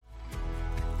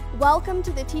Welcome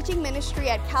to the teaching ministry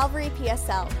at Calvary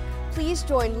PSL. Please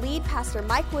join lead pastor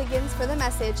Mike Wiggins for the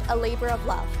message, A Labor of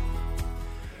Love.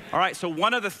 All right, so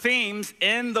one of the themes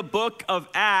in the book of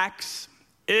Acts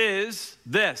is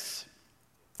this.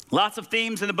 Lots of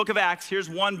themes in the book of Acts. Here's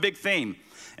one big theme,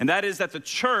 and that is that the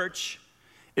church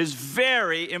is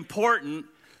very important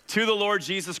to the Lord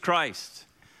Jesus Christ.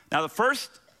 Now, the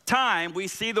first time we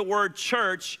see the word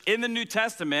church in the New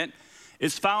Testament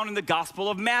is found in the Gospel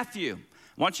of Matthew.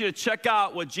 I want you to check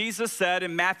out what Jesus said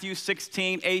in Matthew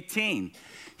 16:18.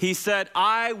 He said,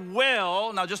 I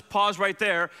will, now just pause right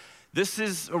there. This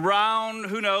is around,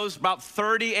 who knows, about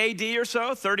 30 AD or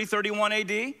so, 31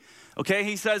 AD. Okay,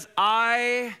 he says,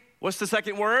 what's the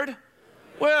second word?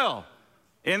 Will,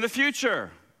 in the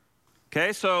future.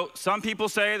 Okay, so some people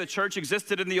say the church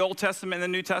existed in the Old Testament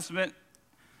and the New Testament.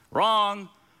 Wrong.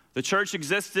 The church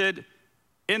existed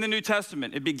in the New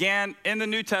Testament. It began in the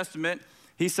New Testament.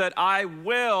 He said, I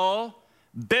will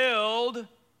build,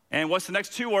 and what's the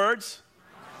next two words?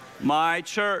 My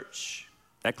church,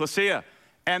 ecclesia.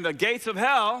 And the gates of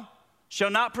hell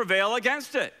shall not prevail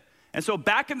against it. And so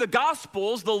back in the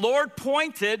Gospels, the Lord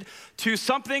pointed to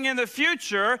something in the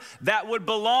future that would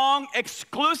belong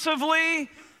exclusively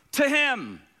to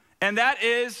him, and that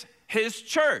is his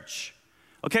church.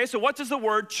 Okay, so what does the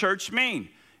word church mean?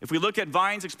 If we look at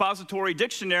Vine's Expository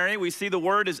Dictionary, we see the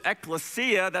word is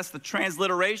ecclesia. That's the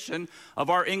transliteration of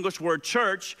our English word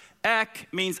church. Ek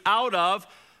means out of.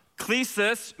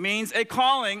 Klesis means a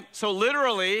calling. So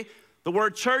literally, the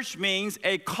word church means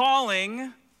a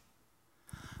calling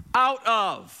out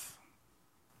of.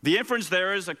 The inference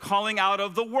there is a calling out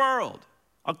of the world,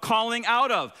 a calling out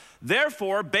of.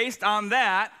 Therefore, based on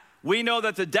that, we know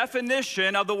that the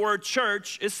definition of the word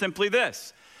church is simply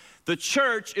this. The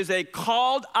church is a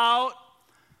called out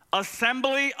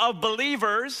assembly of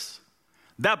believers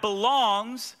that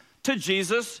belongs to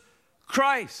Jesus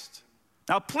Christ.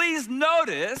 Now, please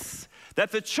notice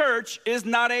that the church is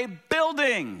not a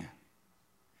building.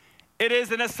 It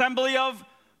is an assembly of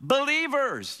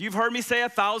believers. You've heard me say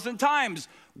 1,000 times,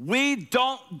 we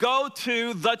don't go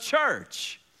to the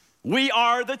church. We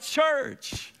are the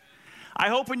church. I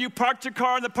hope when you parked your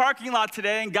car in the parking lot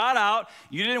today and got out,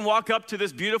 you didn't walk up to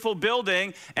this beautiful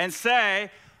building and say,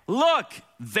 look,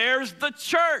 there's the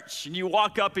church. And you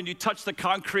walk up and you touch the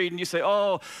concrete and you say,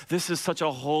 oh, this is such a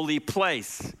holy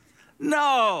place.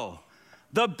 No,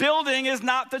 the building is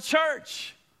not the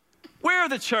church. We're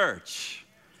the church.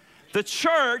 The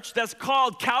church that's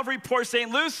called Calvary Port St.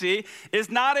 Lucie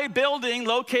is not a building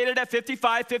located at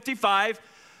 5555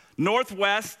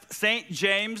 Northwest St.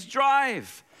 James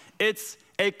Drive. It's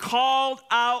a called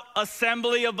out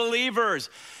assembly of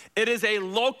believers. It is a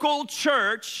local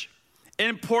church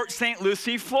in Port St.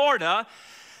 Lucie, Florida.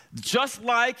 Just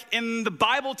like in the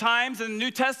Bible times and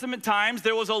New Testament times,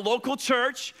 there was a local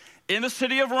church in the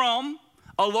city of Rome,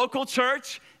 a local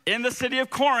church in the city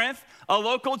of Corinth, a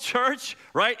local church,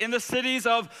 right, in the cities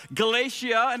of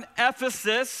Galatia and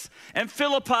Ephesus and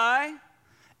Philippi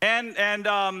and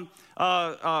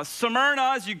Smyrna.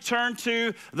 As you turn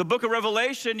to the book of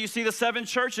Revelation, you see the 7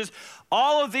 churches.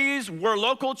 All of these were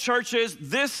local churches.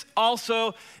 This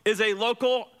also is a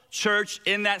local church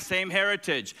in that same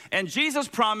heritage. And Jesus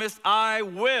promised, I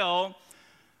will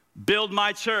build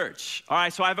my church. All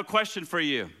right, so I have a question for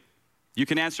you. You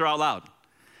can answer out loud.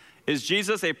 Is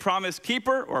Jesus a promise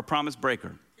keeper or a promise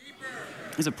breaker? Keeper.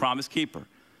 He's a promise keeper.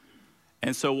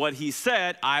 And so what he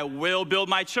said, I will build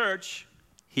my church,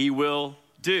 he will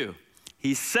do.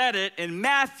 He said it in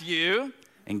Matthew,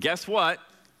 and guess what?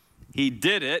 He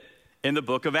did it in the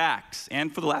book of Acts,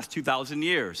 and for the last 2,000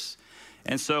 years.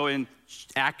 And so in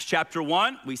Acts chapter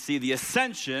 1, we see the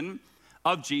ascension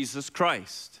of Jesus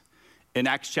Christ. In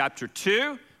Acts chapter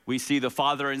 2, we see the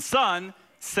Father and Son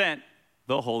sent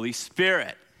the Holy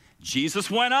Spirit. Jesus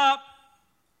went up,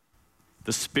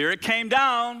 the Spirit came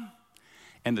down,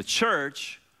 and the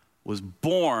church was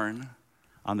born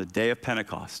on the day of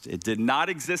Pentecost. It did not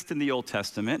exist in the Old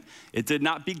Testament. It did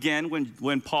not begin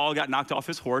when Paul got knocked off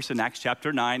his horse in Acts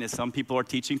chapter 9, as some people are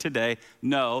teaching today.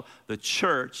 No, the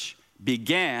church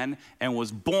began and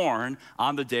was born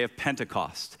on the day of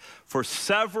Pentecost. For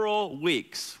several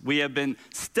weeks, we have been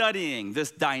studying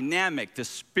this dynamic, this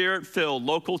spirit-filled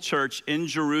local church in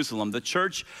Jerusalem, the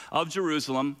Church of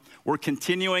Jerusalem. We're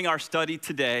continuing our study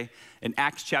today in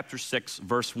Acts chapter 6,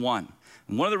 verse 1.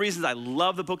 And one of the reasons I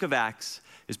love the book of Acts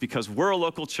is because we're a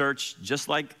local church just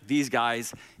like these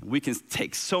guys. We can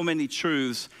take so many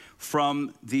truths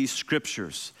from these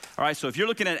scriptures. All right, so if you're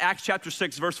looking at Acts chapter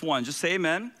 6, verse 1, just say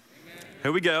amen.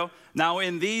 Here we go. Now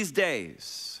in these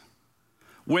days,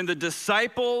 when the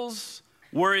disciples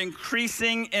were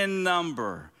increasing in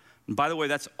number. And by the way,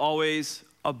 that's always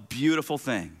a beautiful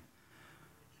thing.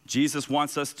 Jesus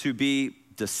wants us to be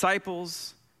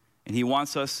disciples, and he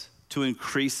wants us to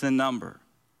increase in number.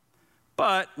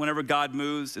 But whenever God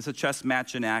moves, it's a chess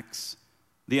match in Acts,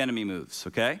 the enemy moves,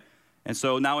 okay? And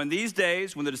so now in these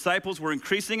days, when the disciples were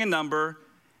increasing in number,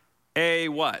 a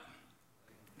what?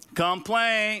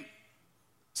 Complaint.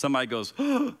 Somebody goes,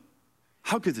 oh,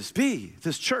 how could this be?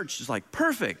 This church is like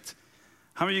perfect.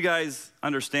 How many of you guys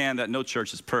understand that no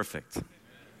church is perfect?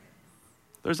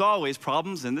 There's always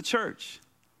problems in the church.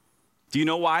 Do you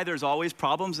know why there's always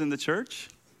problems in the church?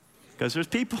 Because there's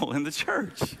people in the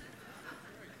church.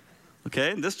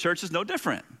 Okay, and this church is no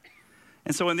different.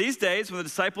 And so in these days, when the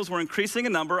disciples were increasing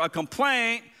in number, a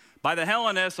complaint by the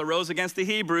Hellenists arose against the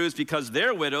Hebrews because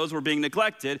their widows were being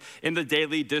neglected in the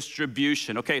daily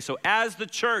distribution. Okay, so as the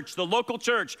church, the local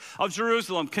church of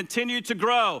Jerusalem continued to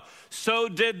grow, so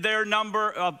did their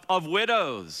number of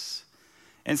widows.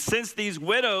 And since these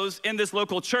widows in this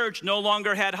local church no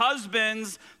longer had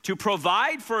husbands to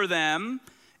provide for them,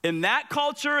 in that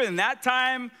culture, in that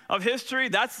time of history,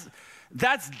 that's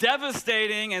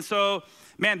devastating. And so,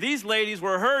 man, these ladies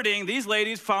were hurting. These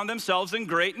ladies found themselves in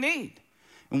great need.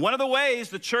 And one of the ways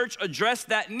the church addressed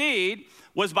that need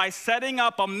was by setting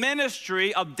up a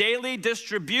ministry of daily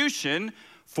distribution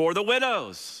for the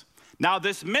widows. Now,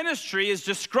 this ministry is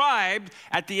described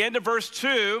at the end of verse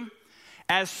 2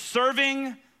 as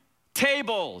serving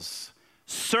tables.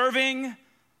 Serving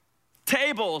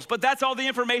tables. But that's all the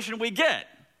information we get.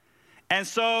 And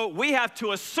so we have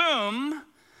to assume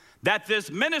that this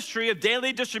ministry of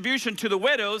daily distribution to the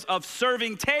widows of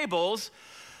serving tables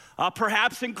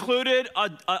perhaps included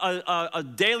a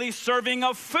daily serving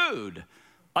of food,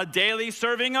 a daily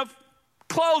serving of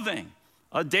clothing,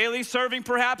 a daily serving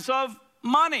perhaps of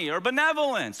money or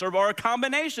benevolence or a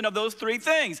combination of those three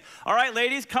things. All right,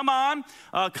 ladies, come on,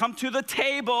 come to the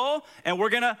table and we're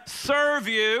gonna serve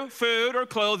you food or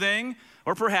clothing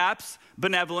or perhaps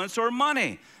benevolence or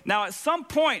money. Now, at some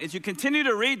point, as you continue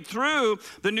to read through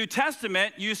the New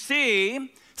Testament, you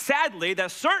see, sadly, that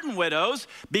certain widows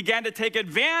began to take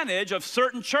advantage of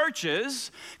certain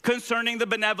churches concerning the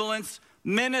benevolence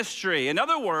ministry. In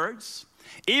other words,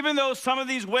 even though some of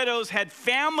these widows had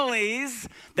families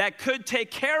that could take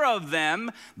care of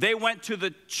them, they went to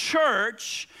the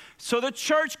church so the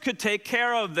church could take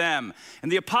care of them.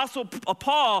 And the Apostle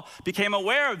Paul became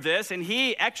aware of this, and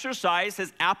he exercised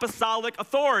his apostolic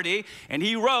authority, and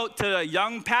he wrote to a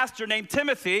young pastor named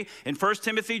Timothy in 1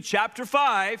 Timothy chapter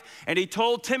 5, and he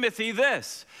told Timothy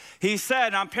this. He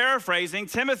said, I'm paraphrasing,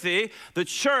 Timothy, the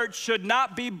church should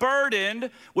not be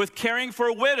burdened with caring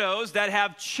for widows that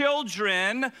have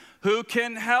children who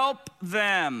can help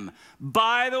them.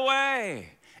 By the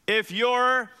way, if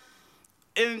you're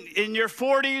in your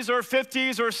 40s or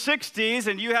 50s or 60s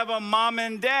and you have a mom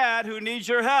and dad who needs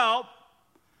your help,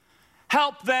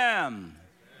 help them.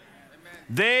 Amen.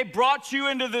 They brought you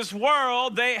into this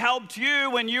world. They helped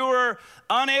you when you were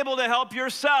unable to help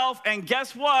yourself. And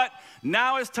guess what?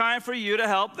 Now it's time for you to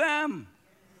help them.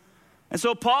 And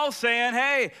so Paul's saying,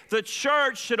 hey, the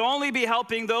church should only be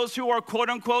helping those who are, quote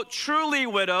unquote, truly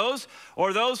widows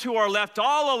or those who are left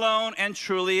all alone and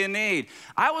truly in need.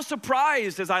 I was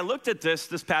surprised as I looked at this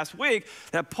past week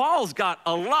that Paul's got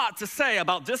a lot to say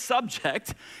about this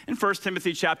subject in 1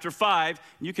 Timothy chapter 5.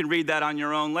 You can read that on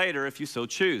your own later if you so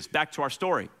choose. Back to our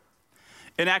story.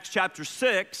 In Acts chapter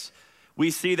 6,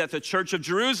 we see that the church of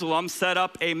Jerusalem set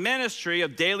up a ministry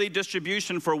of daily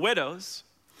distribution for widows.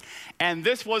 And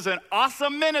this was an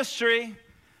awesome ministry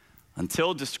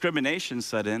until discrimination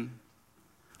set in.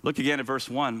 Look again at verse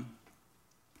 1.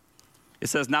 It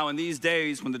says, now in these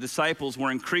days when the disciples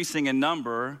were increasing in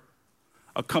number,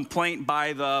 a complaint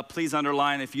by the, please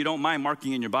underline, if you don't mind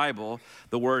marking in your Bible,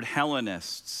 the word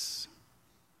Hellenists.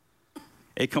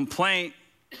 A complaint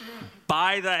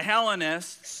by the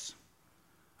Hellenists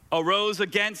arose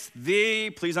against the,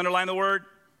 please underline the word,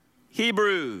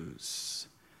 Hebrews.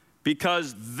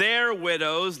 Because their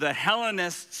widows, the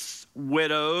Hellenists'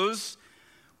 widows,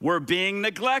 were being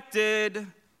neglected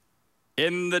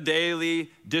in the daily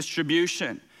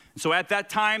distribution. So at that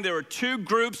time, there were two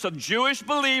groups of Jewish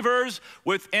believers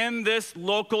within this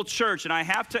local church. And I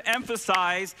have to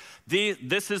emphasize,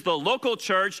 this is the local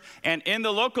church, and in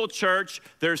the local church,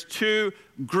 there's two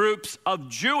groups of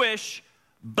Jewish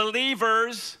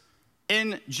believers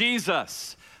in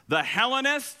Jesus. The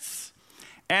Hellenists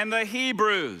and the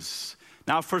Hebrews.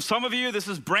 Now, for some of you, this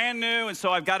is brand new, and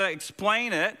so I've got to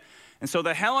explain it. And so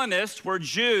the Hellenists were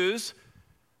Jews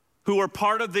who were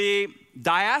part of the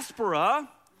diaspora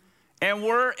and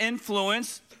were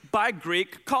influenced by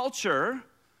Greek culture.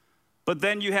 But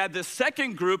then you had the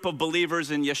second group of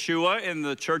believers in Yeshua in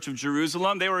the church of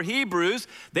Jerusalem. They were Hebrews.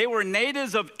 They were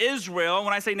natives of Israel.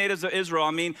 When I say natives of Israel,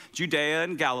 I mean Judea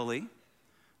and Galilee.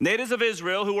 Natives of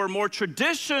Israel who were more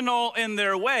traditional in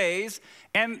their ways.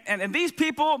 And these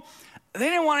people, they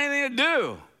didn't want anything to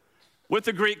do with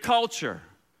the Greek culture.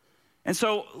 And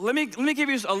so let me give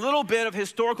you a little bit of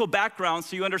historical background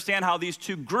so you understand how these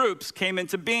two groups came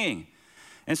into being.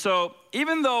 And so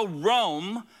even though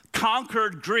Rome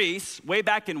conquered Greece way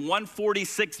back in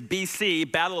 146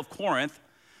 BC, Battle of Corinth,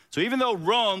 so even though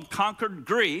Rome conquered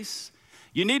Greece,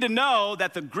 you need to know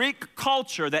that the Greek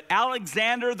culture, that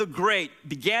Alexander the Great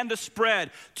began to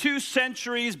spread 2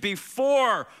 centuries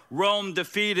before Rome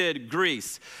defeated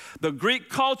Greece. The Greek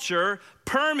culture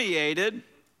permeated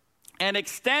and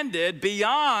extended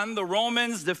beyond the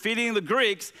Romans defeating the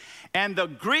Greeks, and the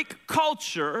Greek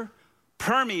culture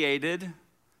permeated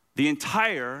the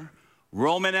entire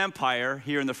Roman Empire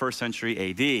here in the 1st century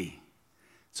AD.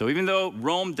 So even though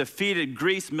Rome defeated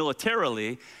Greece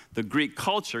militarily, the Greek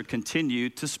culture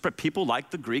continued to spread. People like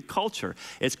the Greek culture.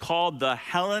 It's called the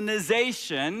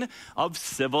Hellenization of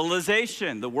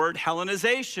civilization. The word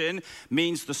Hellenization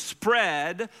means the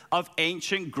spread of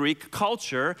ancient Greek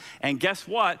culture. And guess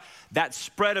what? That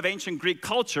spread of ancient Greek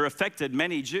culture affected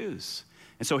many Jews.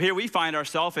 And so here we find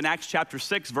ourselves in Acts chapter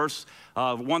 6, verse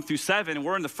 1 through 7, and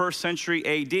we're in the 1st century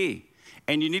AD.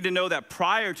 And you need to know that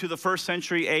prior to the 1st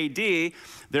century AD,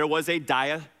 there was a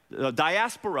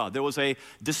diaspora. There was a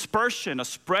dispersion, a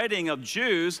spreading of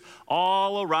Jews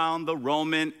all around the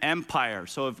Roman Empire.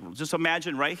 So just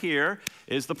imagine right here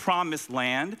is the promised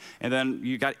land, and then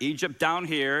you got Egypt down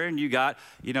here, and you got,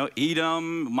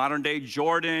 Edom, modern day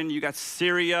Jordan, you got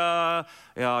Syria,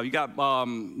 you got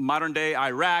modern day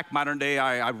Iraq, modern day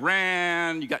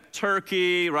Iran, you got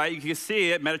Turkey, right? You can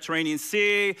see it, Mediterranean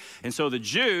Sea. And so these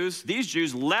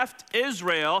Jews left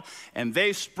Israel, and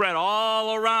they spread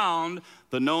all around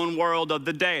the known world of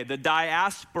the day, the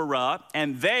diaspora,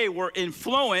 and they were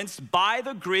influenced by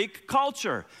the Greek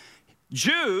culture.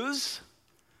 Jews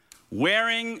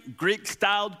wearing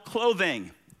Greek-styled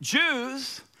clothing.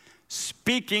 Jews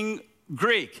speaking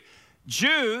Greek.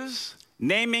 Jews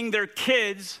naming their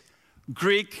kids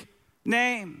Greek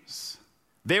names.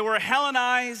 They were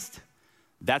Hellenized.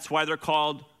 That's why they're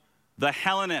called the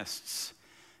Hellenists.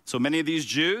 So many of these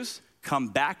Jews come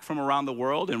back from around the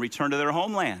world and return to their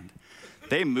homeland.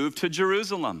 They moved to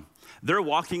Jerusalem. They're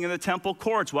walking in the temple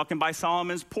courts, walking by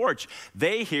Solomon's porch.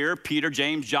 They hear Peter,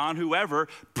 James, John, whoever,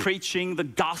 preaching the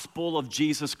gospel of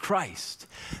Jesus Christ.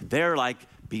 They're like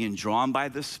being drawn by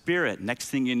the Spirit. Next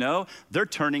thing you know, they're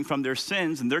turning from their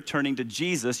sins and they're turning to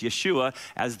Jesus, Yeshua,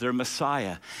 as their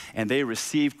Messiah. And they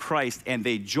receive Christ and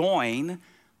they join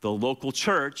the local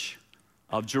church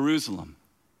of Jerusalem.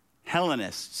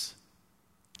 Hellenists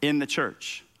in the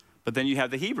church. But then you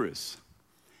have the Hebrews.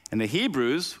 And the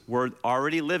Hebrews were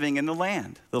already living in the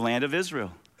land of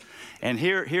Israel. And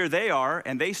here they are,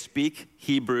 and they speak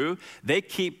Hebrew. They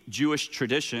keep Jewish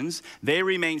traditions. They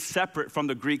remain separate from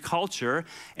the Greek culture,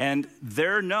 and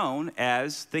they're known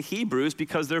as the Hebrews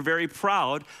because they're very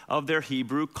proud of their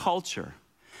Hebrew culture.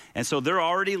 And so they're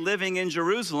already living in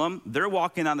Jerusalem. They're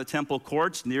walking on the temple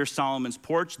courts near Solomon's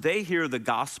porch. They hear the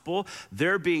gospel.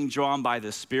 They're being drawn by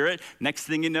the Spirit. Next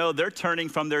thing you know, they're turning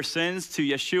from their sins to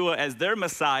Yeshua as their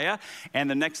Messiah. And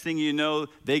the next thing you know,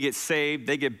 they get saved,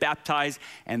 they get baptized,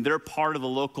 and they're part of the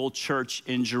local church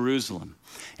in Jerusalem.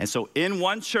 And so in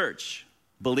one church,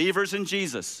 believers in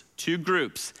Jesus, 2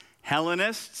 groups,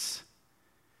 Hellenists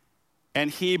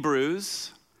and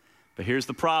Hebrews. But here's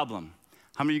the problem.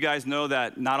 How many of you guys know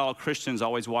that not all Christians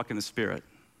always walk in the Spirit?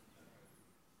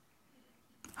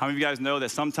 How many of you guys know that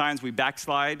sometimes we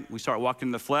backslide, we start walking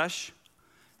in the flesh,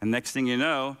 and next thing you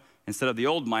know, instead of the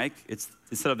old Mike,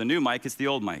 instead of the new Mike, it's the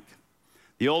old Mike.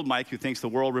 The old Mike who thinks the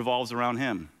world revolves around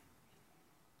him.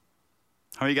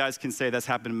 How many of you guys can say that's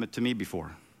happened to me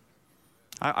before?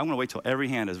 I'm going to wait till every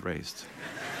hand is raised.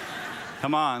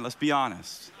 Come on, let's be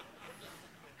honest.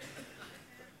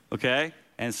 Okay?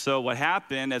 And so what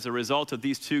happened as a result of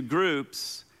these 2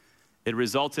 groups, it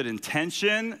resulted in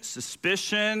tension,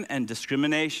 suspicion, and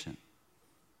discrimination.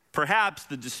 Perhaps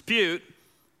the dispute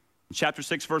in chapter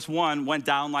 6, verse 1 went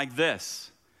down like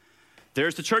this.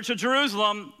 There's the church of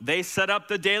Jerusalem. They set up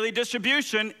the daily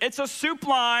distribution. It's a soup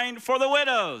line for the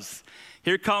widows.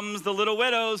 Here comes the little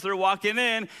widows. They're walking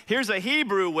in. Here's a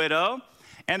Hebrew widow,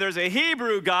 and there's a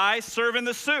Hebrew guy serving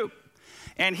the soup.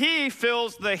 And he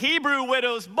fills the Hebrew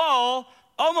widow's bowl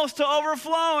almost to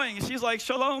overflowing. She's like,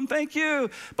 shalom, thank you.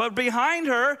 But behind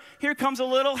her, here comes a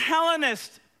little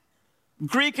Hellenist,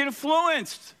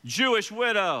 Greek-influenced Jewish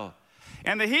widow.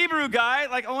 And the Hebrew guy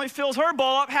only fills her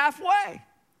bowl up halfway.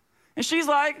 And she's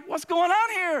like, what's going on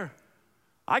here?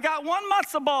 I got 1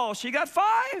 matzo ball. She got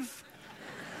 5.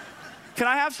 Can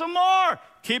I have some more?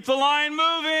 Keep the line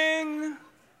moving.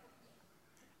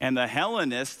 And the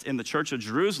Hellenists in the church of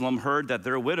Jerusalem heard that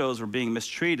their widows were being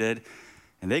mistreated,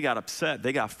 and they got upset.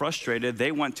 They got frustrated.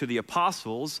 They went to the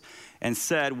apostles and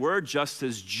said, we're just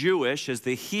as Jewish as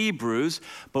the Hebrews,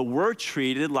 but we're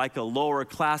treated like a lower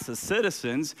class of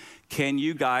citizens. Can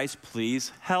you guys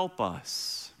please help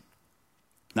us?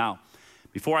 Now,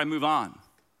 before I move on,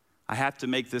 I have to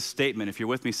make this statement. If you're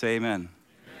with me, say amen.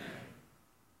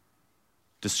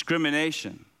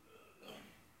 Discrimination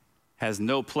has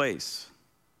no place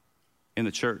in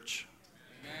the church.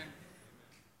 Amen.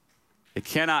 It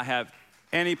cannot have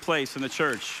any place in the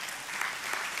church,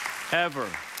 ever.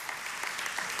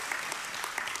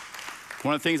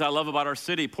 One of the things I love about our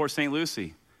city, Port St.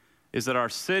 Lucie, is that our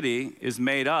city is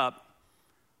made up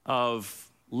of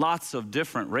lots of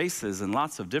different races and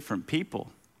lots of different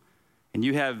people. And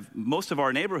you have most of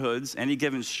our neighborhoods, any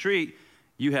given street,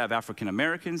 you have African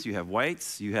Americans, you have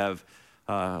whites, you have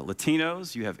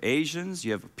Latinos, you have Asians,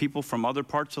 you have people from other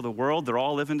parts of the world. They're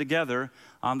all living together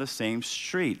on the same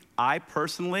street. I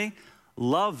personally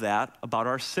love that about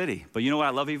our city. But you know what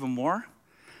I love even more?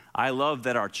 I love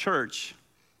that our church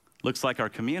looks like our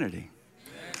community.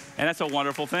 And that's a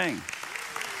wonderful thing.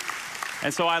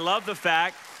 And so I love the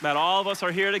fact that all of us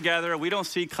are here together. We don't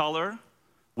see color.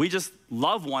 We just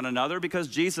love one another because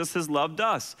Jesus has loved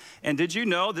us. And did you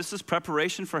know this is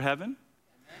preparation for heaven?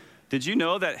 Did you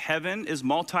know that heaven is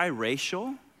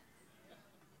multiracial?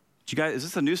 You guys, is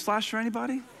this a newsflash for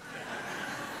anybody?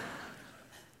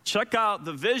 Check out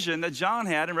the vision that John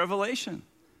had in Revelation.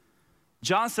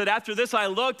 John said, after this I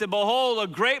looked, and behold, a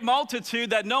great multitude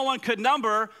that no one could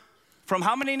number, from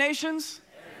how many nations?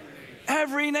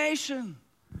 Every nation.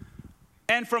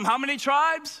 And from how many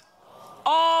tribes?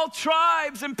 All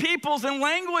tribes and peoples and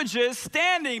languages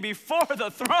standing before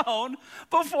the throne,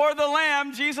 before the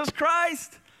Lamb, Jesus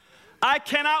Christ. I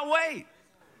cannot wait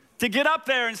to get up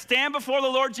there and stand before the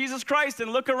Lord Jesus Christ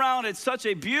and look around at such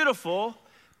a beautiful,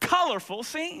 colorful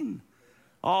scene,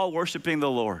 all worshiping the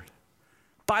Lord.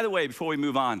 By the way, before we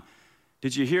move on,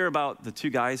 did you hear about the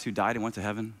 2 guys who died and went to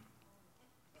heaven?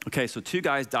 Okay, so 2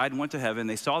 guys died and went to heaven.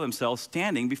 They saw themselves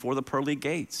standing before the pearly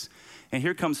gates. And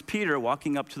here comes Peter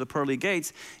walking up to the pearly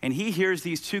gates, and he hears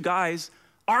these 2 guys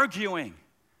arguing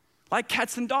like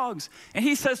cats and dogs. And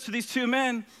he says to these 2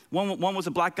 men, one was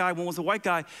a black guy, one was a white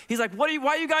guy. He's like, why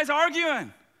are you guys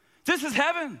arguing? This is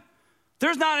heaven.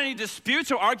 There's not any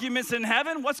disputes or arguments in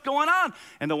heaven. What's going on?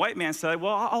 And the white man said,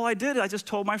 well, all I did, I just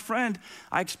told my friend,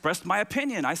 I expressed my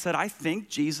opinion. I said, I think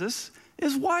Jesus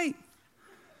is white.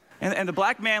 And the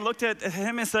black man looked at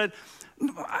him and said,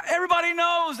 everybody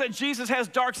knows that Jesus has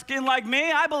dark skin like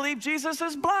me. I believe Jesus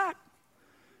is black.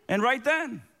 And right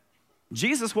then,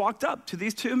 Jesus walked up to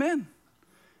these 2 men,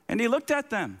 and he looked at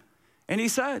them, and he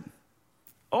said,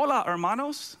 hola,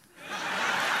 hermanos.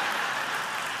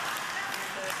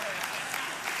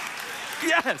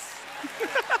 Yes.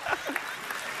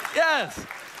 Yes.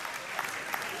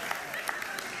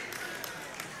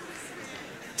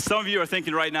 Some of you are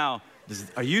thinking right now,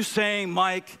 are you saying,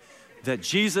 Mike, that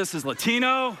Jesus is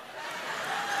Latino?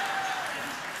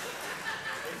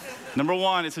 Number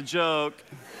 1, it's a joke.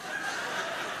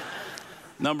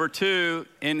 Number 2,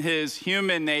 in his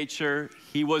human nature,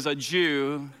 he was a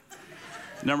Jew.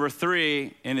 Number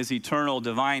 3, in his eternal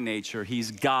divine nature,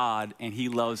 he's God and he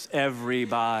loves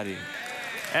everybody.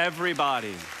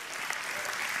 Everybody.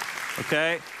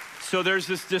 Okay? So there's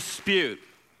this dispute.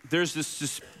 There's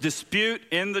this dispute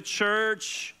in the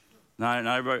church.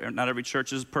 Not every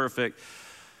church is perfect.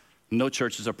 No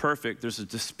churches are perfect. There's a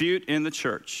dispute in the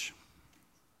church.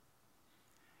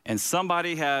 And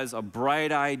somebody has a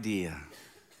bright idea.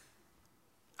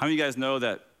 How many of you guys know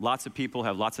that lots of people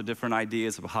have lots of different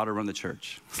ideas about how to run the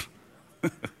church?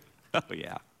 Oh,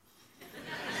 yeah.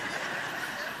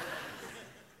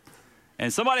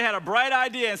 And somebody had a bright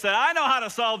idea and said, I know how to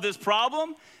solve this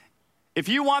problem. If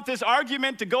you want this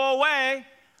argument to go away,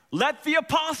 let the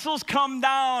apostles come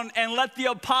down and let the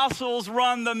apostles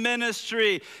run the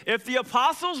ministry. If the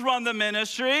apostles run the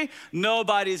ministry,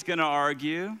 nobody's going to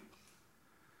argue.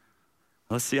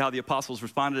 Let's see how the apostles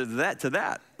responded to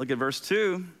that. Look at verse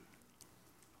 2.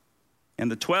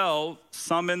 And the 12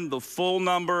 summoned the full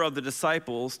number of the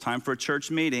disciples, time for a church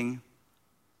meeting,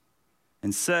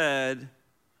 and said,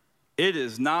 it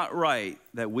is not right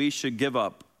that we should give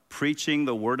up preaching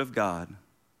the word of God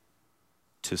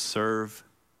to serve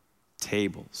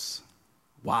tables.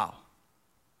 Wow.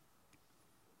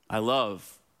 I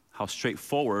love how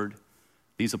straightforward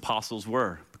these apostles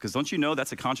were, because don't you know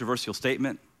that's a controversial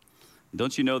statement?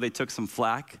 Don't you know they took some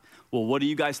flack? Well, what do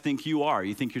you guys think you are?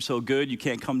 You think you're so good you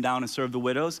can't come down and serve the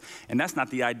widows? And that's not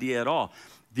the idea at all.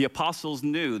 The apostles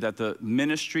knew that the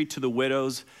ministry to the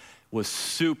widows was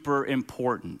super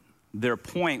important. Their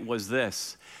point was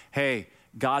this: hey,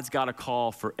 God's got a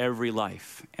call for every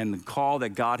life. And the call that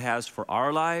God has for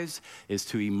our lives is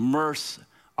to immerse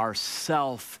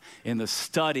ourselves in the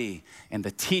study and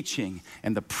the teaching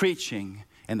and the preaching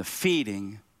and the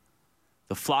feeding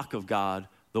the flock of God,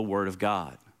 the Word of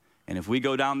God. And if we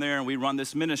go down there and we run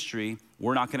this ministry,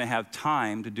 we're not going to have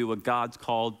time to do what God's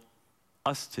called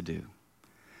us to do.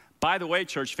 By the way,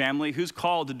 church family, who's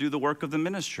called to do the work of the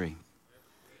ministry?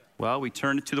 Well, we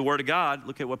turn to the Word of God.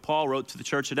 Look at what Paul wrote to the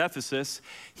church at Ephesus.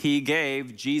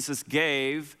 Jesus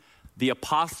gave the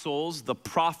apostles, the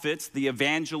prophets, the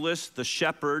evangelists, the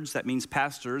shepherds, that means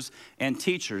pastors, and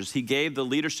teachers. He gave the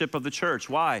leadership of the church.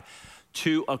 Why?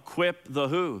 To equip the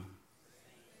who?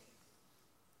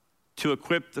 To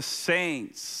equip the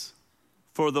saints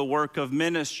for the work of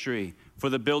ministry, for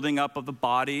the building up of the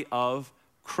body of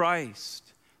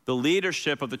Christ. The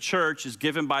leadership of the church is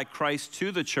given by Christ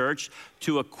to the church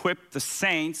to equip the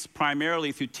saints,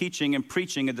 primarily through teaching and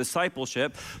preaching and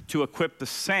discipleship, to equip the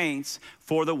saints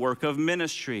for the work of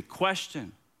ministry.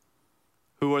 Question: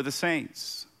 who are the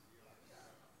saints?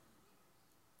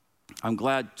 I'm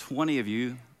glad 20 of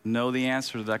you know the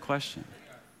answer to that question.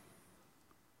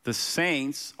 The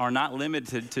saints are not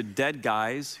limited to dead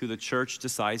guys who the church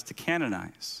decides to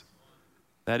canonize.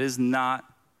 That is not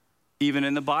even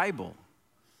in the Bible.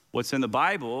 What's in the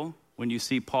Bible, when you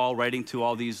see Paul writing to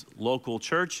all these local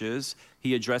churches,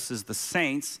 he addresses the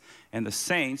saints, and the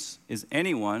saints is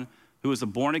anyone who is a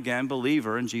born-again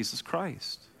believer in Jesus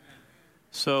Christ.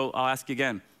 So I'll ask you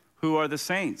again, who are the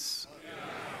saints?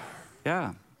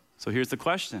 Yeah. So here's the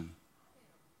question.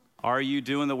 Are you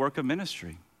doing the work of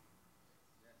ministry?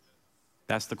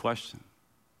 That's the question.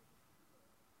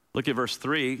 Look at verse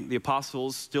 3. The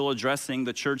apostles still addressing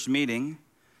the church meeting.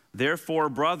 Therefore,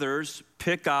 brothers,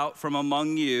 pick out from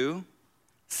among you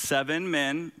 7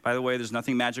 men. By the way, there's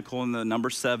nothing magical in the number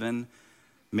 7.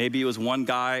 Maybe it was one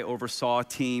guy oversaw a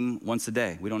team once a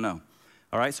day. We don't know.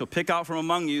 All right, so pick out from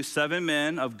among you 7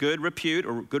 men of good repute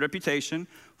or good reputation,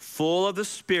 full of the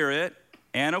Spirit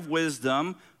and of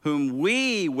wisdom, whom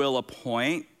we will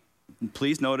appoint. And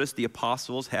please notice the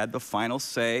apostles had the final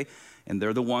say, and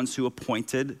they're the ones who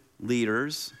appointed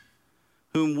leaders,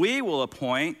 whom we will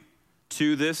appoint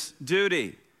to this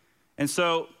duty. And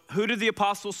so, who did the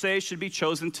apostles say should be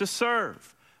chosen to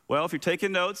serve? Well, if you're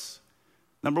taking notes,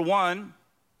 number 1,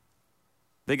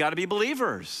 they got to be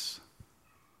believers.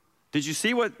 Did you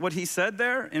see what he said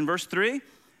there in verse 3?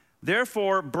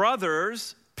 Therefore,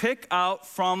 brothers, pick out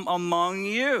from among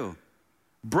you.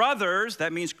 Brothers,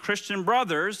 that means Christian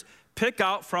brothers, pick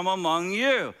out from among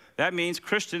you. That means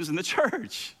Christians in the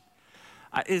church.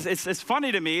 It's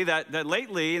funny to me that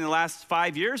lately, in the last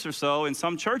 5 years or so, in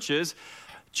some churches,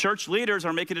 church leaders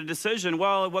are making a decision,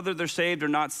 well, whether they're saved or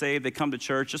not saved, they come to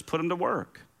church, just put them to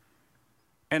work.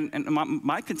 And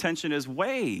my contention is,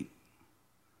 wait.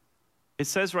 It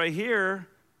says right here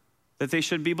that they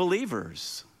should be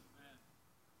believers.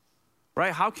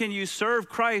 Right? How can you serve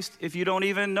Christ if you don't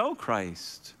even know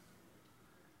Christ?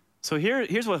 So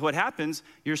here's what happens.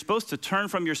 You're supposed to turn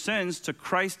from your sins to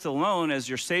Christ alone as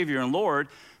your Savior and Lord.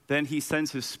 Then he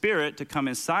sends his Spirit to come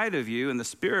inside of you, and the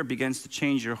Spirit begins to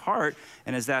change your heart.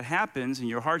 And as that happens and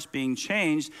your heart's being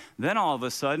changed, then all of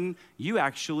a sudden you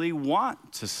actually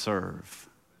want to serve.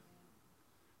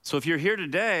 So if you're here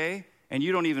today and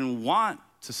you don't even want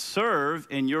to serve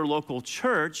in your local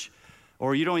church,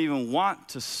 or you don't even want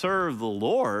to serve the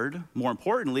Lord, more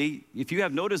importantly, if you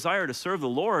have no desire to serve the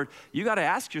Lord, you got to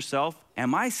ask yourself,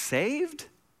 am I saved?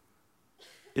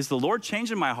 Is the Lord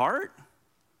changing my heart?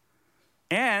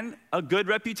 And a good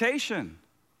reputation.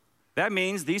 That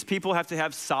means these people have to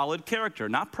have solid character.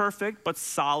 Not perfect, but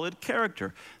solid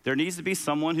character. There needs to be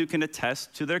someone who can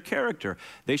attest to their character.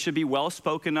 They should be well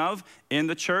spoken of in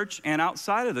the church and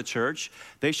outside of the church.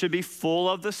 They should be full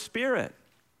of the Spirit.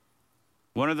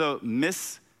 One of the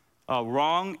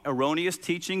wrong, erroneous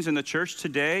teachings in the church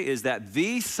today is that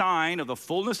the sign of the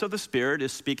fullness of the Spirit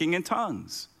is speaking in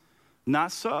tongues.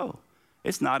 Not so.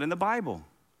 It's not in the Bible.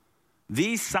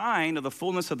 The sign of the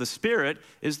fullness of the Spirit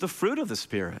is the fruit of the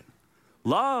Spirit.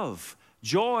 Love,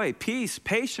 joy, peace,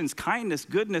 patience, kindness,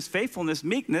 goodness, faithfulness,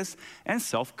 meekness, and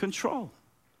self-control.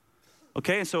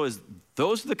 Okay, and so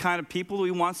those are the kind of people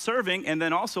we want serving, and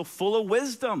then also full of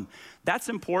wisdom. That's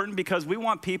important because we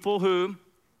want people who,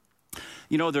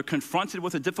 they're confronted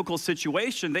with a difficult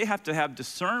situation. They have to have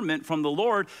discernment from the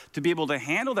Lord to be able to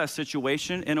handle that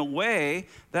situation in a way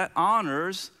that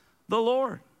honors the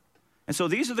Lord. And so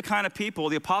these are the kind of people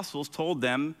the apostles told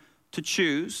them to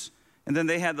choose, and then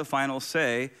they had the final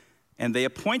say, and they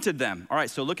appointed them. All right,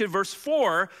 so look at verse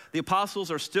 4. The apostles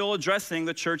are still addressing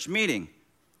the church meeting.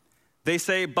 They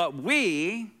say, but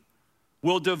we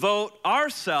will devote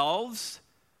ourselves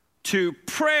to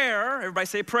prayer. Everybody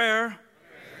say prayer.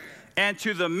 And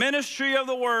to the ministry of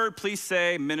the word. Please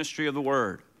say ministry of the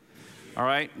word. All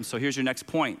right, and so here's your next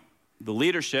point. The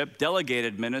leadership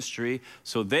delegated ministry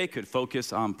so they could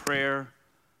focus on prayer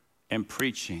and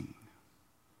preaching.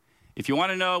 If you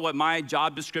want to know what my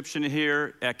job description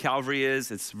here at Calvary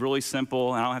is, it's really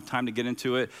simple, and I don't have time to get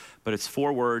into it, but it's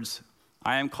 4 words.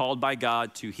 I am called by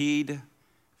God to heed,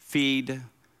 feed,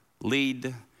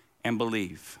 lead, and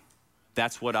believe.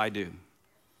 That's what I do.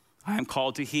 I am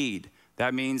called to heed.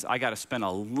 That means I got to spend a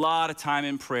lot of time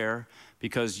in prayer,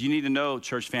 because you need to know,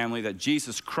 church family, that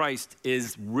Jesus Christ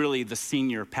is really the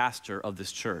senior pastor of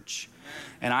this church.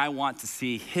 And I want to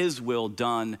see his will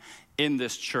done in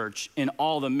this church, in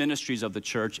all the ministries of the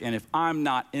church. And if I'm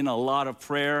not in a lot of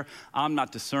prayer, I'm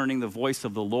not discerning the voice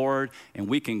of the Lord, and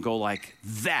we can go like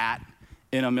that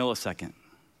in a millisecond.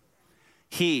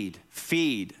 Heed,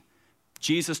 feed.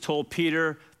 Jesus told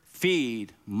Peter,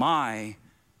 feed my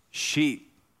sheep.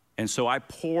 And so I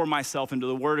pour myself into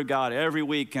the Word of God every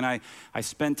week, and I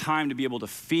spend time to be able to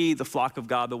feed the flock of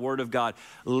God, the Word of God.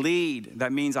 Lead,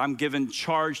 that means I'm given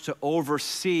charge to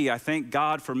oversee. I thank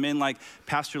God for men like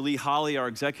Pastor Lee Holly, our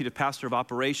executive pastor of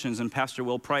operations, and Pastor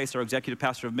Will Price, our executive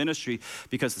pastor of ministry,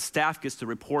 because the staff gets to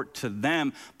report to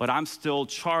them, but I'm still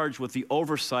charged with the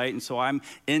oversight. And so I'm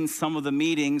in some of the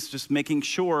meetings just making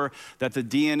sure that the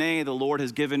DNA the Lord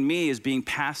has given me is being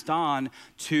passed on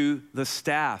to the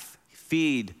staff.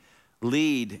 Feed,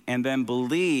 lead, and then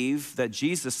believe that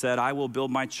Jesus said, I will build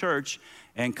my church,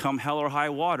 and come hell or high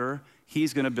water,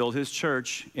 he's going to build his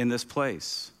church in this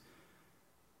place.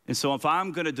 And so if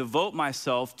I'm going to devote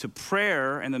myself to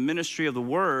prayer and the ministry of the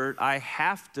word, I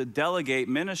have to delegate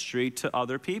ministry to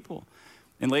other people.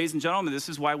 And ladies and gentlemen, this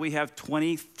is why we have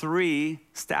 23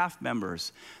 staff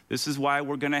members. This is why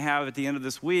we're going to have, at the end of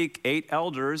this week, 8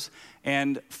 elders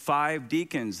and 5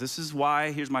 deacons. This is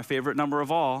why, here's my favorite number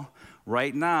of all,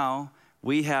 right now,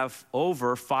 we have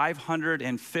over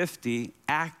 550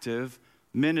 active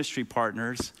ministry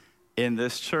partners in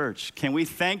this church. Can we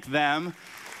thank them?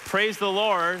 Praise the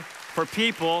Lord for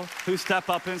people who step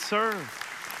up and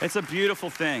serve. It's a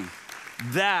beautiful thing.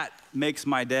 That makes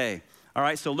my day. All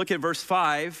right, so look at verse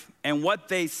 5. And what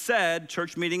they said,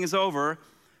 church meeting is over,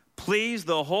 pleased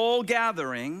the whole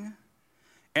gathering,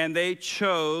 and they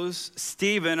chose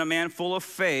Stephen, a man full of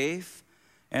faith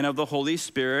and of the Holy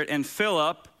Spirit, and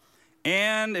Philip.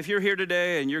 And if you're here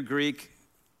today and you're Greek,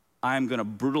 I'm going to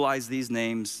brutalize these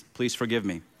names. Please forgive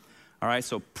me. All right,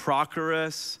 so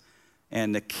Prochorus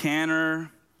and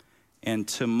Nicanor and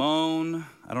Timon.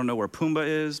 I don't know where Pumbaa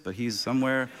is, but he's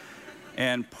somewhere.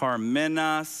 And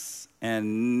Parmenas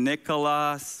and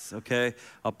Nicholas, okay,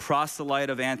 a proselyte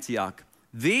of Antioch.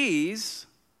 These,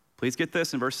 please get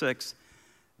this in verse 6,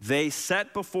 they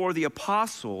set before the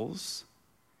apostles,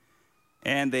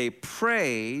 and they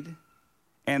prayed,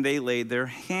 and they laid their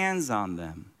hands on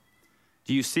them.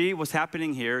 Do you see what's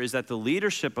happening here is that the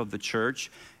leadership of the church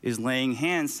is laying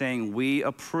hands saying, we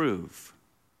approve.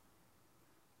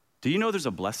 Do you know there's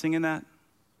a blessing in that?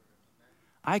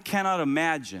 I cannot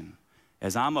imagine,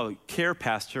 as I'm a care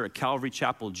pastor at Calvary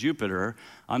Chapel, Jupiter,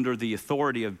 under the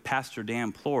authority of Pastor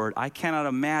Dan Plord, I cannot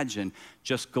imagine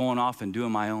just going off and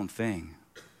doing my own thing.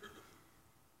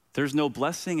 There's no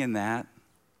blessing in that.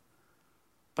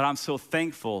 But I'm so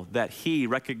thankful that he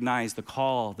recognized the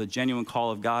call, the genuine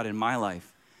call of God in my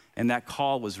life. And that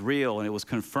call was real, and it was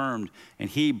confirmed. And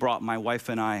he brought my wife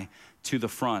and I to the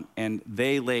front, and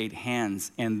they laid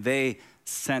hands, and they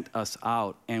sent us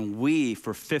out. And we,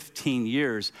 for 15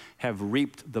 years, have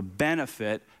reaped the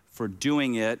benefit for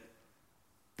doing it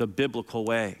the biblical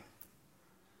way.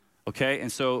 Okay,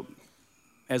 and so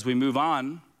as we move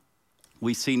on,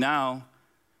 we see now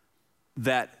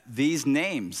that these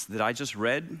names that I just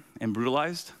read and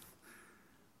brutalized,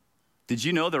 did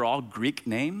you know they're all Greek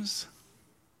names?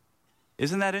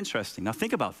 Isn't that interesting? Now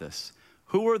think about this.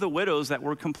 Who were the widows that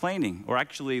were complaining? Or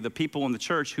actually the people in the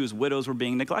church whose widows were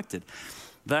being neglected?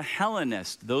 The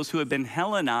Hellenists, those who had been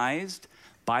Hellenized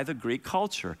by the Greek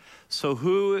culture. So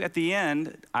who at the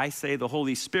end, I say the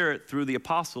Holy Spirit through the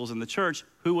apostles in the church,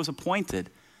 who was appointed?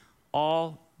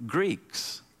 All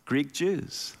Greeks, Greek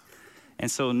Jews. And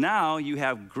so now you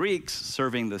have Greeks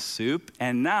serving the soup,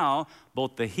 and now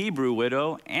both the Hebrew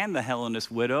widow and the Hellenist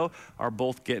widow are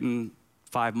both getting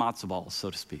 5 matzo balls,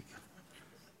 so to speak.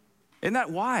 Isn't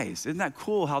that wise? Isn't that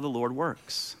cool how the Lord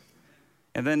works?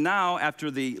 And then now, after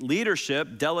the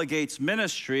leadership delegates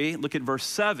ministry, look at verse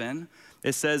 7.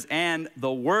 It says, and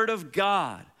the word of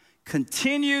God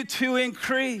continued to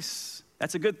increase.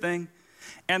 That's a good thing.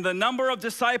 And the number of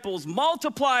disciples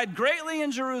multiplied greatly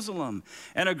in Jerusalem,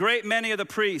 and a great many of the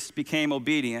priests became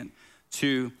obedient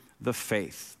to the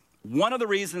faith. One of the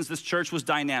reasons this church was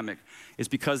dynamic is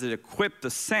because it equipped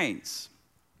the saints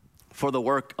for the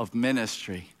work of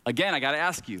ministry. Again, I got to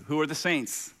ask you, who are the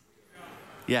saints?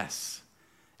 Yes.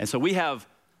 And so we have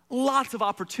lots of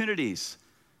opportunities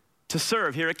to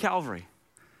serve here at Calvary.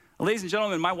 Ladies and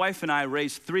gentlemen, my wife and I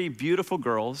raised 3 beautiful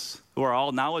girls who are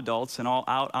all now adults and all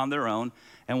out on their own.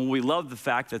 And we love the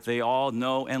fact that they all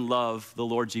know and love the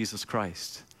Lord Jesus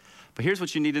Christ. But here's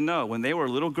what you need to know. When they were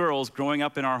little girls growing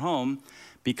up in our home,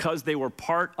 because they were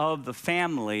part of the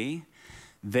family,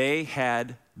 they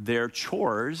had their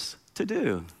chores to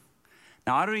do.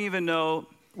 Now, I don't even know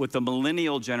with the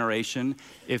millennial generation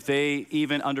if they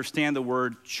even understand the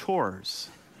word chores.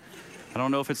 I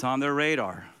don't know if it's on their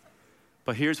radar.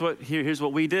 But here's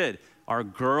what we did. Our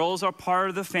girls are part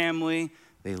of the family.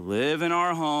 They live in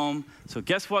our home. So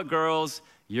guess what, girls?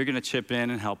 You're going to chip in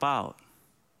and help out.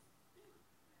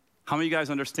 How many of you guys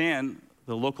understand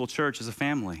the local church is a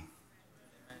family?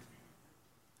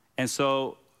 And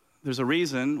so there's a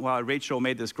reason why Rachel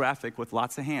made this graphic with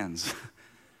lots of hands.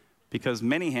 Because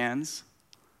many hands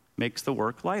makes the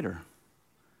work lighter.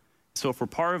 So if we're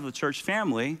part of the church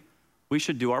family, we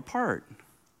should do our part.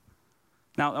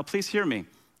 Now, please hear me.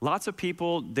 Lots of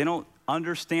people, they don't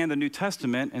understand the New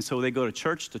Testament, and so they go to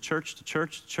church, to church, to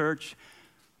church, to church.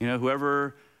 You know,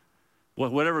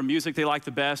 whatever music they like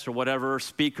the best or whatever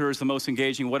speaker is the most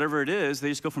engaging, whatever it is, they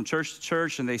just go from church to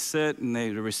church and they sit and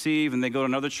they receive and they go to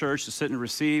another church to sit and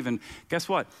receive. And guess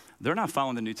what? They're not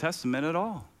following the New Testament at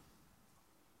all.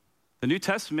 The New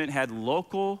Testament had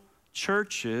local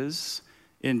churches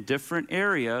in different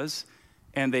areas,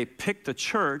 and they picked a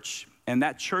church, and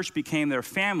that church became their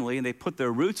family, and they put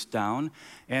their roots down,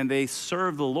 and they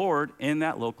served the Lord in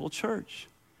that local church.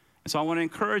 And so I want to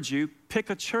encourage you, pick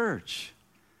a church.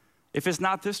 If it's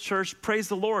not this church, praise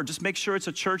the Lord. Just make sure it's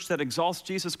a church that exalts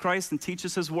Jesus Christ and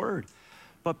teaches his word.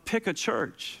 But pick a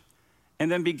church,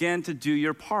 and then begin to do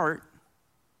your part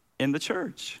in the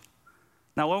church.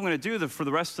 Now, what I'm going to do for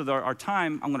the rest of our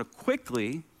time, I'm going to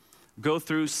quickly go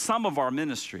through some of our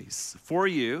ministries for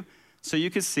you, so you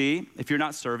can see, if you're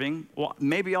not serving, well,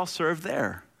 maybe I'll serve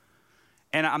there.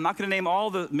 And I'm not going to name all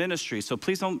the ministries, so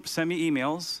please don't send me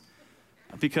emails,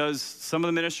 because some of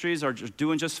the ministries are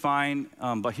doing just fine.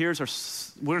 But we're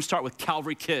going to start with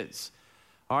Calvary Kids.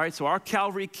 All right, so our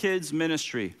Calvary Kids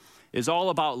ministry is all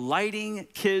about lighting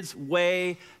kids'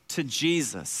 way to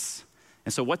Jesus.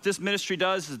 And so what this ministry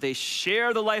does is they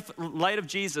share the light of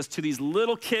Jesus to these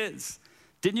little kids.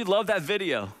 Didn't you love that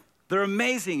video? They're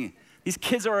amazing. These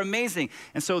kids are amazing.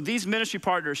 And so these ministry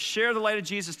partners share the light of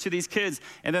Jesus to these kids,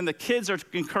 and then the kids are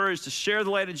encouraged to share the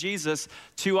light of Jesus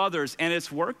to others, and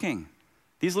it's working.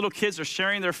 These little kids are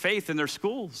sharing their faith in their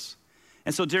schools.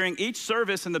 And so during each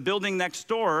service in the building next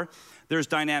door, there's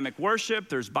dynamic worship,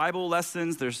 there's Bible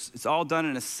lessons, it's all done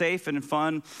in a safe and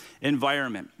fun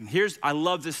environment. And I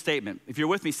love this statement. If you're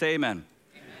with me, say amen.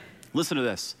 Amen. Listen to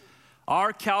this.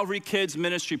 Our Calvary Kids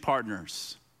ministry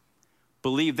partners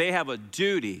believe they have a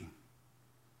duty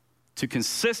to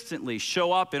consistently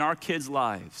show up in our kids'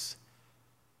 lives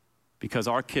because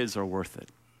our kids are worth it.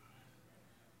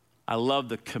 I love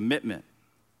the commitment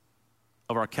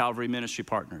of our Calvary ministry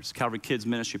partners, Calvary Kids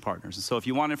ministry partners. And so if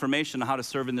you want information on how to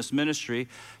serve in this ministry,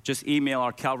 just email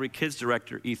our Calvary Kids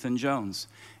director, Ethan Jones.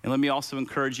 And let me also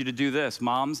encourage you to do this.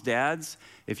 Moms, dads,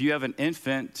 if you have an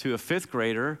infant to a 5th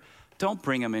grader, don't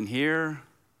bring them in here.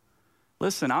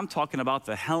 Listen, I'm talking about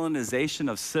the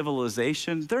Hellenization of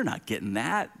civilization. They're not getting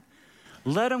that.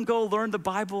 Let them go learn the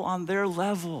Bible on their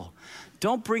level.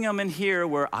 Don't bring them in here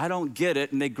where I don't get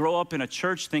it, and they grow up in a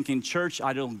church thinking, church,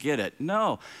 I don't get it.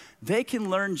 No, they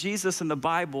can learn Jesus and the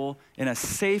Bible in a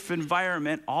safe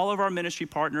environment. All of our ministry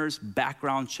partners,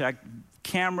 background check,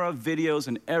 camera, videos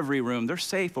in every room. They're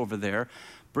safe over there.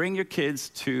 Bring your kids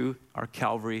to our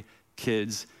Calvary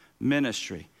Kids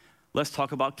ministry. Let's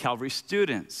talk about Calvary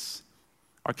students.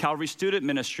 Our Calvary student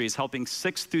ministry is helping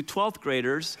 6th through 12th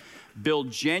graders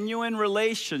build genuine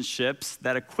relationships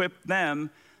that equip them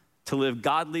to live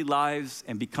godly lives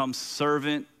and become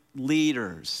servant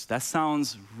leaders. That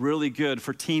sounds really good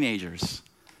for teenagers.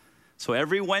 So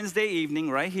every Wednesday evening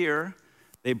right here,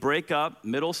 they break up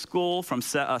middle school from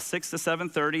 6 to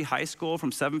 7:30, high school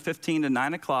from 7:15 to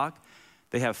 9 o'clock.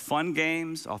 They have fun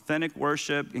games, authentic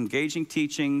worship, engaging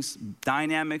teachings,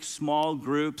 dynamic small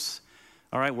groups.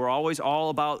 All right, we're always all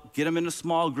about get them into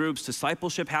small groups.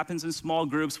 Discipleship happens in small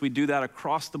groups. We do that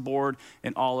across the board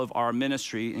in all of our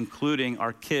ministry, including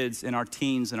our kids and our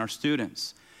teens and our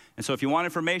students. And so if you want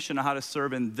information on how to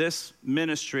serve in this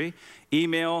ministry,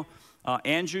 email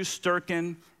Andrew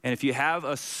Sturkin. And if you have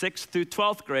a 6th through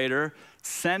 12th grader,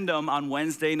 send them on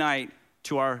Wednesday night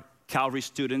to our Calvary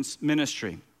Students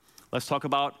Ministry. Let's talk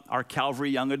about our Calvary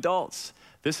Young Adults.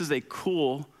 This is a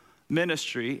cool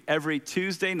ministry every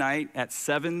Tuesday night at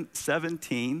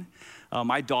 7:17.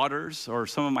 My daughters, or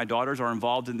some of my daughters, are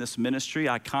involved in this ministry.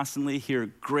 I constantly hear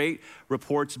great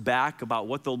reports back about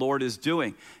what the Lord is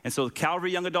doing. And so the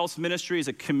Calvary Young Adults Ministry is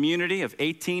a community of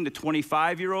 18 to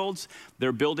 25-year-olds.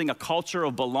 They're building a culture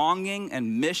of belonging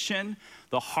and mission.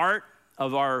 The heart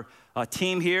of our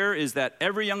team here is that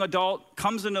every young adult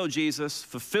comes to know Jesus,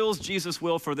 fulfills Jesus'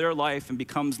 will for their life, and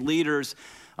becomes leaders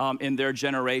in their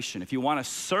generation. If you want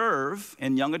to serve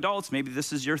in young adults, maybe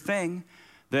this is your thing,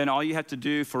 then all you have to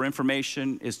do for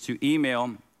information is to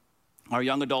email our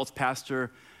young adults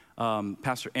pastor,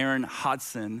 Pastor Aaron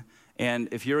Hodson. And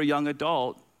if you're a young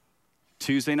adult,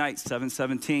 Tuesday night,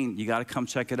 7:17, you got to come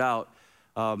check it out.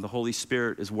 The Holy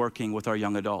Spirit is working with our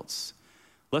young adults.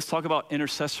 Let's talk about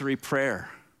intercessory prayer.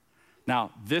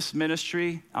 Now, this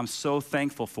ministry, I'm so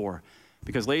thankful for.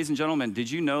 Because, ladies and gentlemen,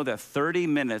 did you know that 30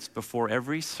 minutes before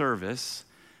every service,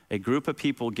 a group of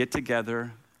people get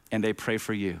together and they pray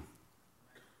for you?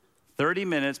 30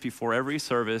 minutes before every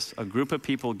service, a group of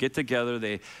people get together,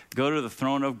 they go to the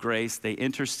throne of grace, they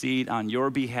intercede on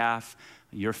your behalf,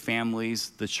 your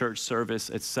families, the church service,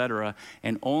 etc.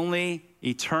 And only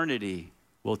eternity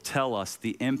will tell us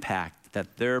the impact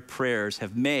that their prayers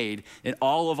have made in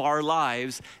all of our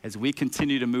lives as we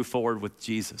continue to move forward with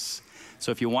Jesus.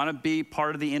 So if you want to be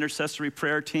part of the intercessory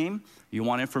prayer team, you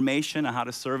want information on how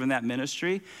to serve in that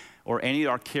ministry or any of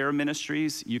our care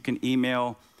ministries, you can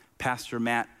email Pastor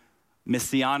Matt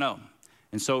Misiano.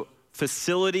 And so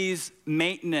facilities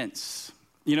maintenance.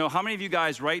 You know, how many of you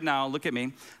guys right now, look at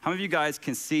me, how many of you guys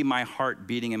can see my heart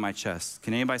beating in my chest?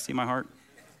 Can anybody see my heart?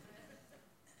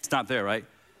 It's not there, right?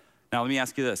 Now let me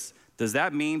ask you this. Does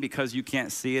that mean because you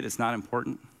can't see it, it's not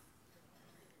important?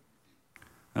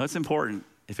 No, it's important.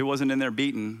 If it wasn't in there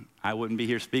beating, I wouldn't be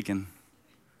here speaking.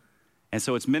 And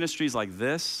so it's ministries like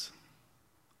this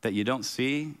that you don't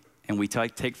see and we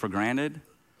take for granted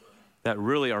that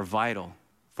really are vital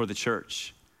for the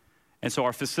church. And so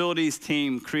our facilities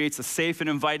team creates a safe and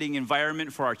inviting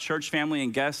environment for our church family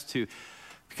and guests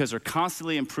because they're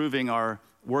constantly improving our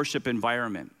worship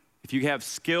environment. If you have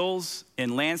skills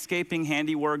in landscaping,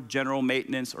 handiwork, general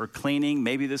maintenance, or cleaning,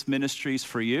 maybe this ministry is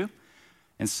for you.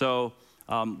 And so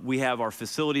we have our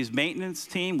facilities maintenance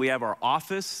team. We have our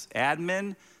office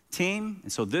admin team.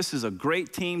 And so this is a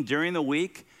great team during the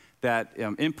week that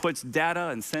inputs data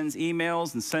and sends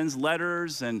emails and sends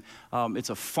letters. And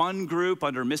it's a fun group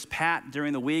under Miss Pat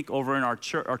during the week over in our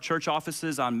church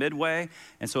offices on Midway.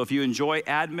 And so if you enjoy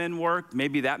admin work,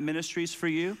 maybe that ministry is for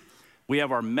you. We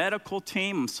have our medical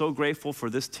team. I'm so grateful for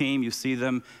this team. You see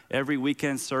them every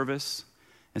weekend service.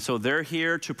 And so they're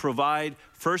here to provide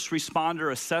first responder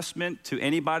assessment to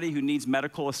anybody who needs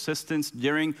medical assistance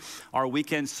during our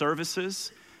weekend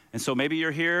services. And so maybe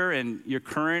you're here and you're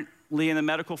currently in the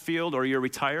medical field or you're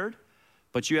retired,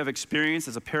 but you have experience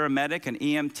as a paramedic, an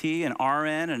EMT, an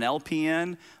RN, an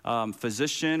LPN,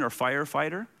 physician, or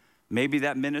firefighter. Maybe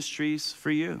that ministry's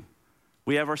for you.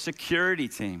 We have our security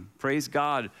team. Praise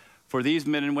God for these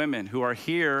men and women who are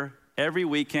here every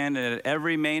weekend and at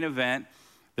every main event.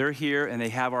 They're here and they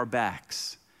have our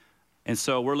backs. And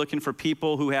so we're looking for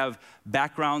people who have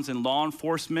backgrounds in law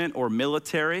enforcement or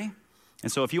military.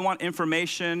 And so if you want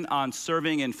information on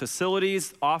serving in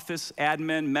facilities, office,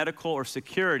 admin, medical, or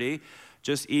security,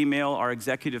 just email our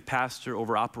executive pastor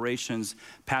over operations,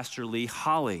 Pastor Lee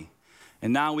Holly.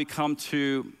 And now we come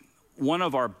to one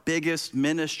of our biggest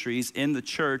ministries in the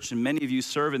church, and many of you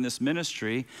serve in this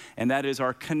ministry, and that is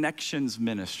our Connections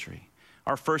ministry,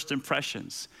 our First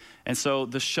Impressions. And so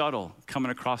the shuttle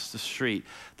coming across the street,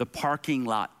 the parking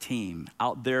lot team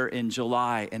out there in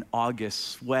July and August,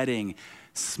 sweating,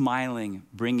 smiling,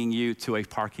 bringing you to a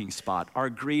parking spot. Our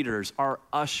greeters, our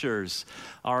ushers,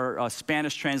 our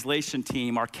Spanish translation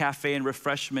team, our cafe and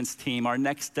refreshments team, our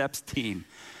Next Steps team.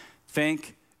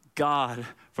 Thank God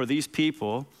for these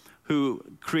people who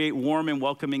create warm and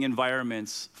welcoming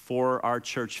environments for our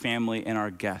church family and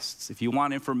our guests. If you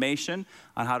want information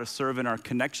on how to serve in our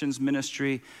Connections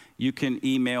ministry, you can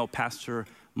email Pastor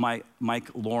Mike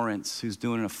Lawrence, who's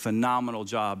doing a phenomenal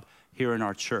job here in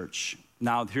our church.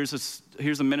 Now,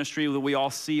 here's a ministry that we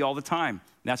all see all the time.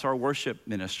 That's our worship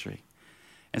ministry.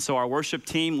 And so our worship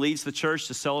team leads the church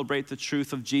to celebrate the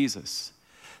truth of Jesus.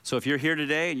 So if you're here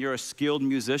today and you're a skilled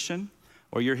musician,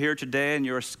 or you're here today and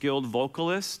you're a skilled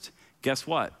vocalist, guess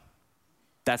what?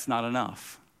 That's not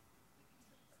enough.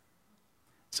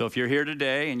 So if you're here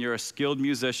today and you're a skilled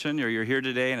musician, or you're here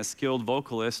today and a skilled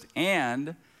vocalist,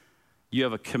 and you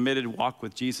have a committed walk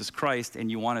with Jesus Christ and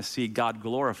you want to see God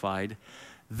glorified,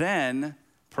 then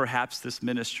perhaps this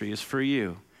ministry is for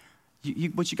you.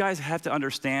 What you guys have to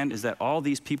understand is that all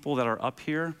these people that are up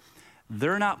here,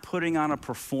 they're not putting on a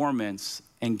performance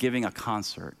and giving a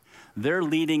concert. They're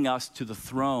leading us to the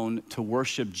throne to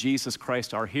worship Jesus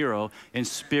Christ, our hero, in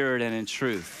spirit and in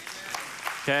truth.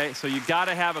 Okay, so you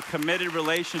gotta have a committed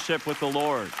relationship with the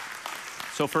Lord.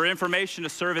 So for information to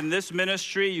serve in this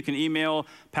ministry, you can email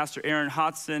Pastor Aaron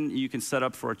Hodson. You can set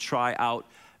up for a tryout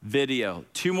video.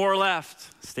 2 more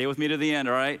left. Stay with me to the end,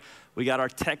 all right? We got our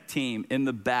tech team in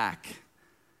the back.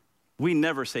 We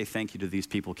never say thank you to these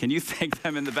people. Can you thank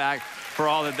them in the back for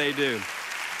all that they do?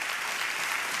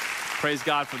 Praise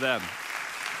God for them.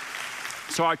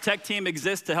 So our tech team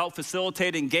exists to help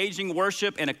facilitate engaging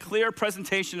worship and a clear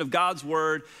presentation of God's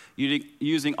word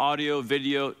using audio,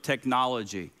 video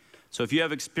technology. So if you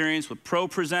have experience with pro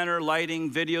presenter, lighting,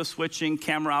 video switching,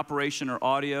 camera operation, or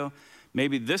audio,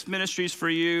 maybe this ministry is for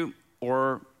you,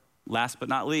 or last but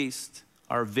not least,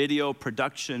 our video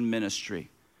production ministry.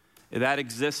 That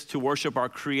exists to worship our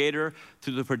Creator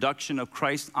through the production of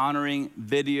Christ-honoring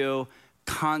video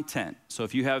content. So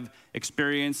if you have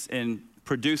experience in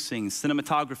producing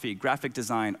cinematography, graphic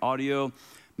design, audio,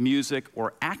 music,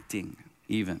 or acting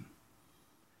even,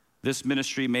 this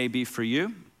ministry may be for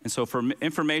you. And so for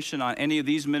information on any of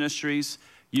these ministries,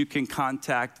 you can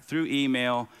contact through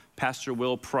email Pastor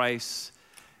Will Price,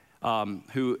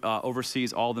 who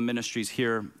oversees all the ministries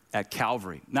here at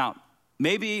Calvary. Now,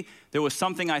 maybe there was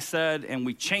something I said and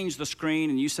we changed the screen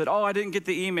and you said, oh, I didn't get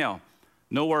the email.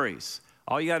 No worries.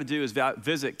 All you gotta do is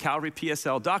visit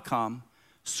calvarypsl.com,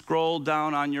 scroll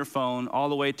down on your phone all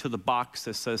the way to the box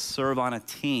that says serve on a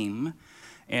team,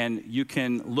 and you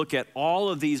can look at all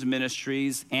of these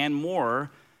ministries and more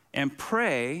and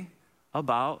pray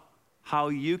about how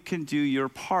you can do your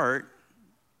part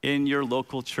in your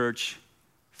local church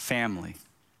family.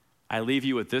 I leave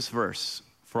you with this verse.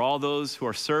 For all those who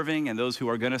are serving and those who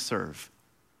are gonna serve,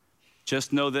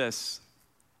 just know this: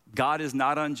 God is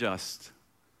not unjust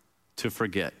to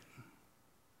forget.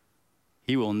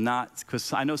 He will not,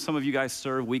 because I know some of you guys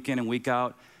serve week in and week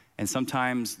out, and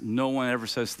sometimes no one ever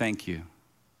says thank you.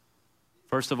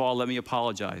 First of all, let me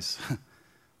apologize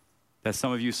that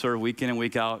some of you serve week in and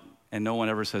week out and no one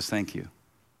ever says thank you.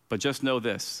 But just know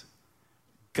this: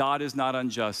 God is not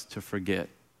unjust to forget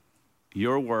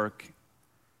your work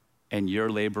and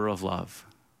your labor of love,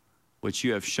 which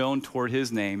you have shown toward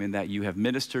his name, in that you have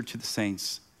ministered to the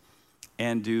saints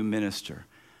and do minister.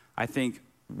 I think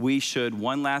we should,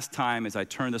 one last time, as I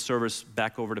turn the service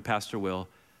back over to Pastor Will,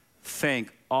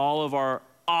 thank all of our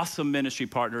awesome ministry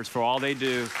partners for all they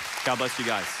do. God bless you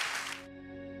guys.